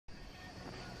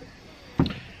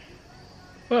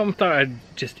Well, I thought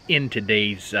I'd just end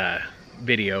today's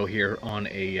video here on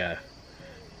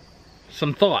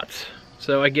some thoughts.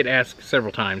 So I get asked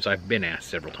several times, I've been asked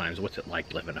several times, what's it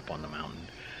like living up on the mountain?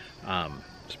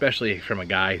 Especially from a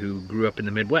guy who grew up in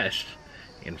the Midwest,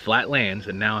 in flat lands,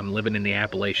 and now I'm living in the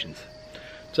Appalachians.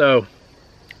 So,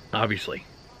 obviously,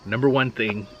 number one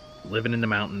thing, living in the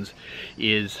mountains,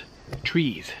 is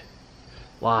trees.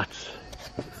 Lots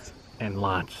and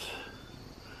lots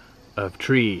of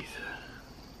trees.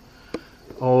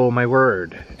 Oh my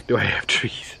word, do I have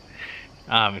trees.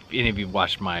 If any of you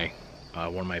watched my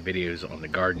one of my videos on the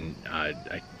garden,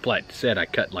 I flat said I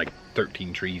cut like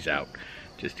 13 trees out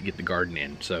just to get the garden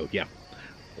in. So yeah,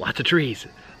 lots of trees,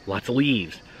 lots of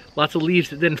leaves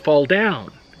that then fall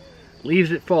down. Leaves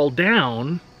that fall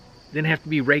down then have to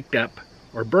be raked up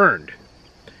or burned.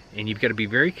 And you've got to be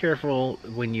very careful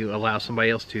when you allow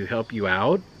somebody else to help you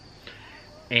out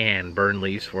and burn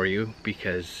leaves for you,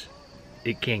 because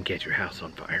it can catch your house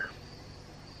on fire.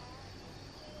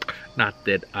 Not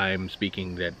that I'm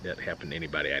speaking that happened to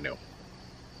anybody I know.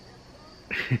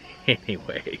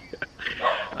 Anyway,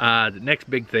 the next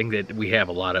big thing that we have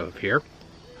a lot of here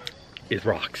is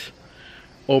rocks.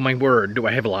 Oh my word, do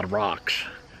I have a lot of rocks.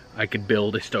 I could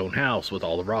build a stone house with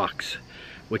all the rocks,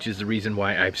 which is the reason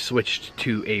why I've switched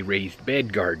to a raised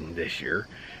bed garden this year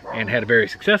and had a very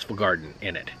successful garden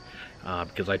in it.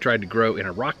 Because I tried to grow in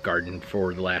a rock garden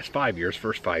for the last 5 years,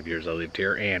 first 5 years I lived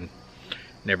here, and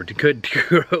never could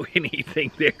grow anything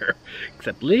there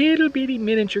except little bitty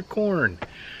miniature corn.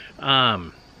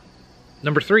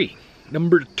 Number three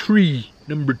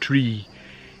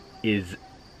is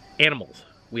animals.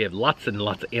 We have lots and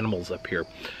lots of animals up here.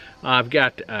 I've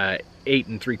got 8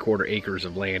 3/4 acres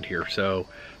of land here, so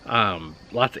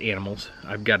lots of animals.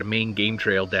 I've got a main game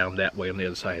trail down that way on the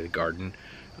other side of the garden.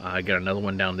 I got another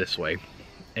one down this way,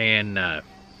 and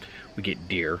we get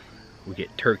deer, we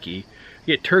get turkey.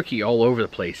 We get turkey all over the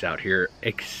place out here,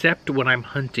 except when I'm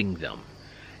hunting them,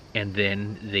 and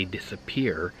then they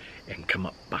disappear and come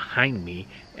up behind me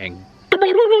and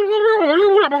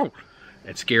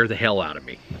scare the hell out of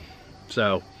me.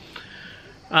 So,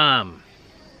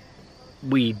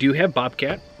 we do have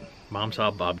bobcat. Mom saw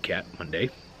a bobcat one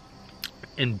day,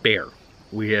 and bear.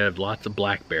 We have lots of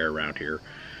black bear around here.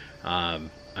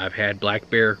 I've had black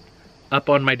bear up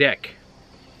on my deck.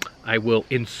 I will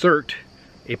insert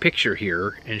a picture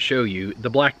here and show you the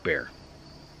black bear.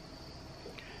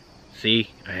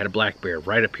 See, I had a black bear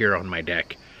right up here on my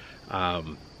deck.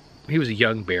 He was a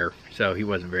young bear, so he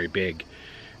wasn't very big,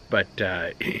 but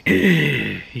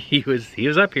he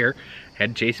was up here,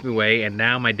 had to chase me away, and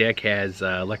now my deck has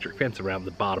electric fence around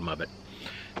the bottom of it,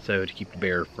 so to keep the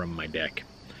bear from my deck.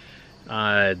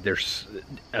 I'll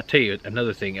tell you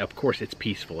another thing. Of course, it's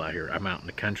peaceful out here. I'm out in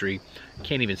the country.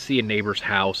 Can't even see a neighbor's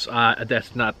house.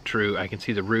 That's not true. I can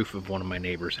see the roof of one of my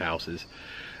neighbor's houses.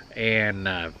 And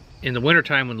in the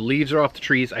wintertime, when the leaves are off the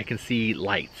trees, I can see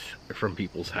lights from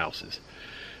people's houses.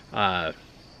 But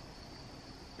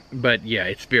yeah,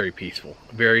 it's very peaceful.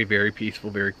 Very, very peaceful,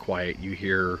 very quiet. You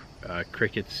hear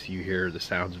crickets, you hear the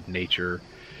sounds of nature.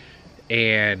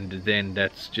 And then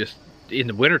that's just... in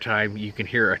the wintertime, you can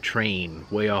hear a train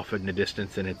way off in the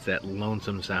distance, and it's that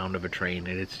lonesome sound of a train,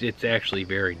 and it's actually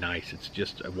very nice. It's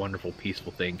just a wonderful,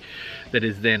 peaceful thing that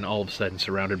is then all of a sudden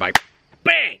surrounded by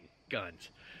bang guns.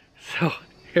 So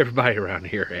everybody around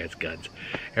here has guns.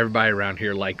 Everybody around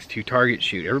here likes to target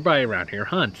shoot. Everybody around here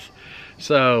hunts.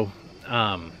 So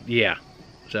yeah,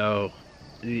 so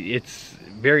it's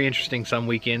very interesting some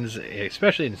weekends,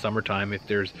 especially in the summertime. If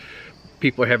there's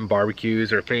people are having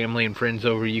barbecues or family and friends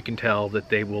over, you can tell that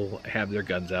they will have their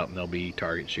guns out and they'll be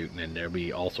target shooting, and there'll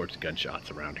be all sorts of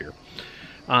gunshots around here.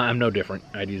 I'm no different.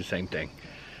 I do the same thing.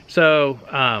 So,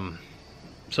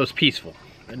 so it's peaceful.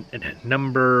 And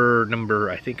number,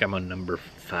 I think I'm on number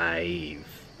five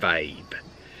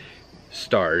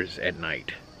stars at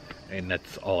night. And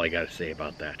that's all I got to say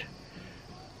about that.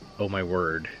 Oh my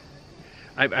word.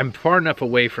 I'm far enough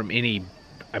away from any...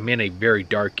 I'm in a very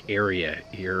dark area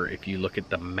here. If you look at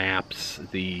the maps,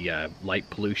 the light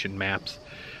pollution maps,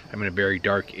 I'm in a very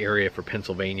dark area for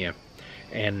Pennsylvania.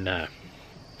 And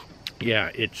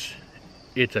yeah,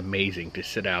 it's amazing to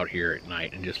sit out here at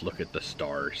night and just look at the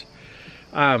stars.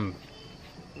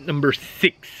 Number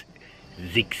six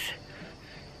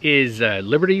is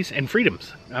liberties and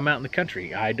freedoms. I'm out in the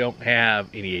country. I don't have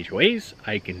any HOAs.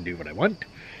 I can do what I want.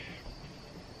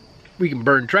 We can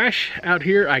burn trash out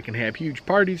here. I can have huge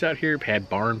parties out here. I've had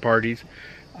barn parties.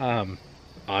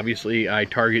 Obviously, I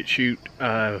target shoot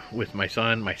with my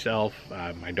son, myself,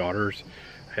 my daughters.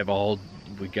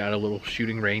 We got a little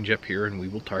shooting range up here, and we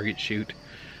will target shoot,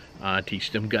 teach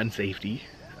them gun safety.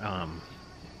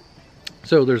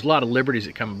 So there's a lot of liberties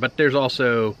that come, but there's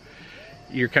also,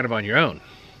 you're kind of on your own,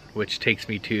 which takes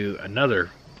me to another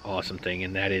awesome thing,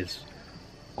 and that is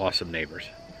awesome neighbors.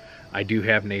 I do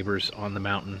have neighbors on the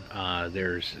mountain.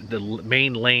 There's the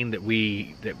main lane that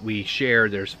we share.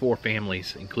 There's 4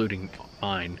 families, including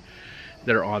mine,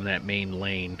 that are on that main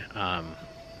lane.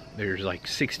 There's like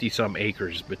 60 some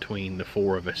acres between the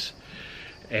 4 of us,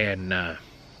 and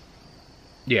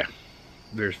yeah,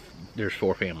 there's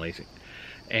 4 families,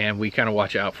 and we kind of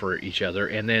watch out for each other.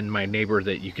 And then my neighbor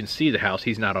that you can see the house,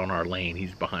 he's not on our lane,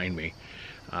 he's behind me.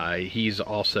 He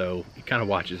kind of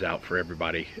watches out for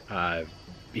everybody.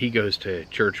 He goes to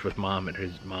church with Mom at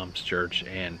his mom's church,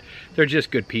 and they're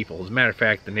just good people. As a matter of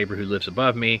fact, the neighbor who lives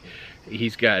above me,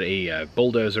 he's got a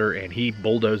bulldozer, and he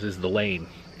bulldozes the lane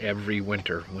every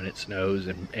winter when it snows,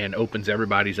 and opens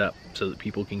everybody's up so that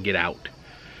people can get out.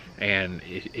 And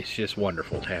it's just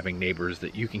wonderful having neighbors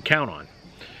that you can count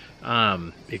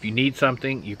on. If you need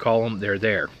something, you call them, they're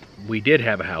there. We did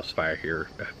have a house fire here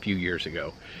a few years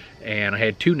ago, and I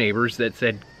had 2 neighbors that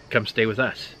said, come stay with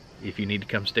us. If you need to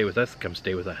come stay with us, come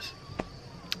stay with us.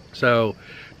 So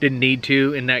didn't need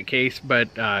to in that case, but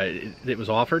it was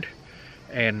offered.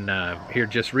 And here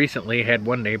just recently had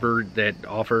one neighbor that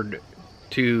offered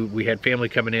to, we had family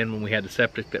coming in when we had the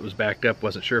septic that was backed up,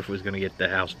 wasn't sure if it was going to get the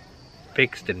house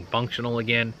fixed and functional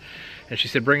again, and she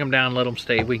said, bring them down, let them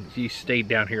stay. You stayed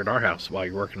down here at our house while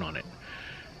you're working on it.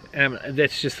 And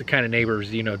that's just the kind of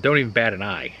neighbors, you know, don't even bat an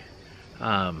eye.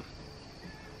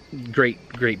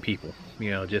 Great people,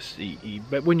 you know. Just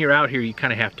but when you're out here, you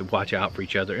kind of have to watch out for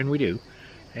each other, and we do,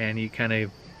 and you kind of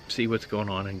see what's going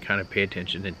on and kind of pay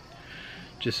attention and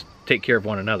just take care of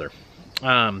one another.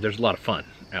 There's a lot of fun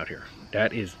out here.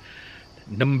 That is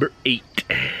number 8.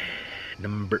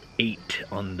 Number 8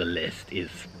 on the list is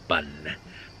fun.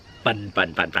 Fun.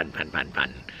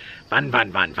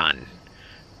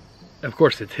 Of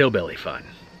course, it's hillbilly fun.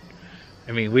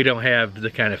 I mean, we don't have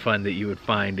the kind of fun that you would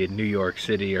find in New York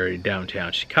City or in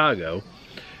downtown Chicago,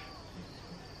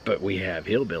 but we have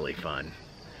hillbilly fun,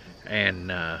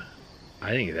 and I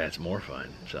think that's more fun.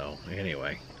 So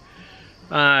anyway,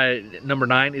 number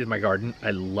 9 is my garden.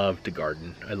 I love to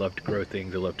garden. I love to grow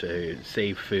things. I love to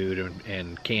save food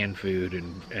and can food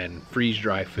and freeze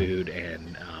dry food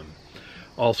and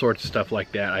all sorts of stuff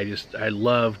like that. I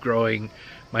love growing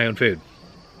my own food.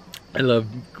 I love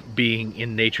being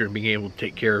in nature and being able to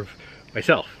take care of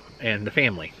myself and the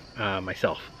family,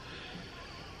 myself.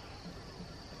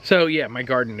 So yeah, my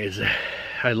garden is,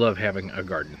 I love having a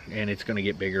garden, and it's going to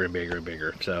get bigger and bigger and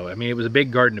bigger. So, I mean, it was a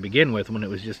big garden to begin with when it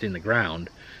was just in the ground.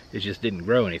 It just didn't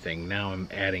grow anything. Now I'm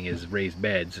adding is raised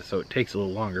beds, so it takes a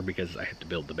little longer because I have to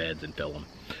build the beds and fill them.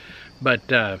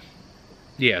 But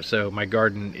yeah, so my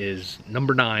garden is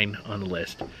number 9 on the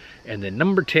list. And then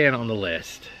number 10 on the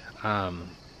list,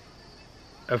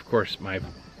 of course, my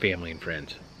family and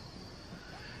friends.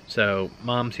 So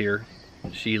Mom's here.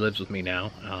 She lives with me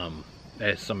now.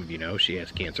 As some of you know, she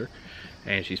has cancer,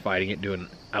 and she's fighting it, doing an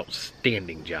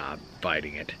outstanding job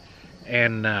fighting it.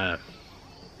 And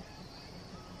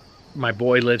my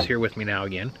boy lives here with me now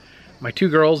again. My 2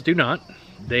 girls do not.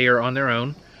 They are on their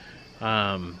own.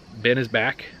 Ben is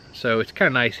back, so it's kind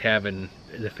of nice having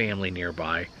the family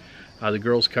nearby. The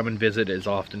girls come and visit as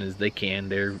often as they can.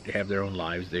 They have their own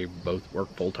lives. They both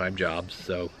work full-time jobs,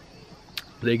 so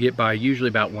they get by usually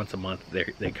about once a month.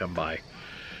 They come by.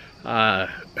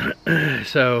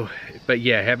 So, but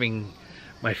yeah, having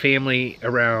my family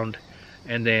around,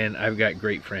 and then I've got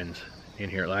great friends in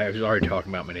here. I was already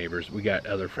talking about my neighbors. We got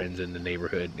other friends in the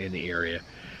neighborhood, in the area,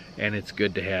 and it's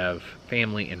good to have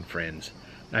family and friends.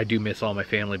 I do miss all my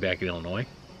family back in Illinois.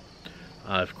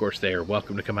 Of course, they are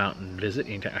welcome to come out and visit.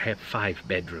 I have 5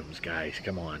 bedrooms, guys.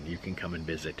 Come on, you can come and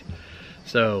visit.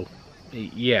 So,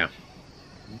 yeah,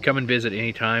 come and visit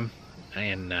anytime,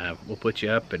 and we'll put you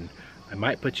up, and I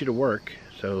might put you to work,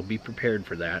 so be prepared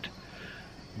for that.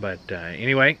 But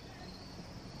anyway,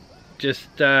 just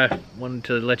wanted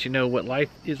to let you know what life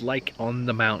is like on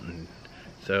the mountain.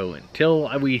 So until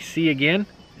we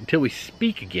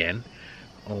speak again,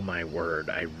 oh my word,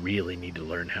 I really need to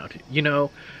learn how to, you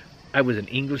know, I was an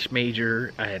English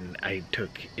major, and I took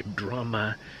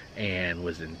drama and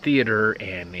was in theater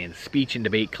and in speech and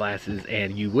debate classes,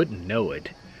 and you wouldn't know it.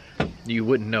 You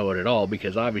wouldn't know it at all,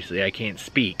 because obviously I can't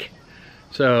speak.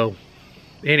 So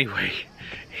anyway,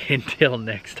 until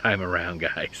next time around,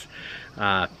 guys,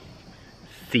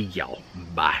 see y'all.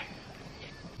 Bye.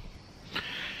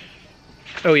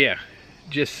 Oh yeah,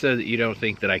 just so that you don't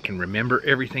think that I can remember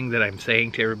everything that I'm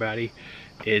saying to everybody,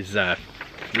 is yeah,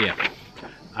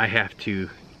 I have to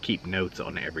keep notes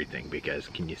on everything, because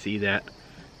can you see that?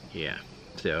 Yeah.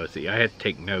 So see, I had to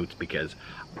take notes because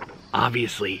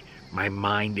obviously my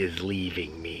mind is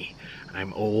leaving me.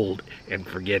 I'm old and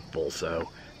forgetful, so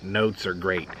notes are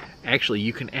great. Actually,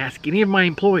 you can ask any of my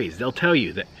employees. They'll tell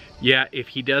you that, yeah, if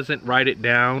he doesn't write it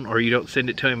down or you don't send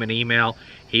it to him in email,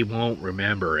 he won't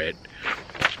remember it.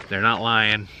 They're not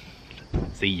lying.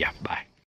 See ya. Bye.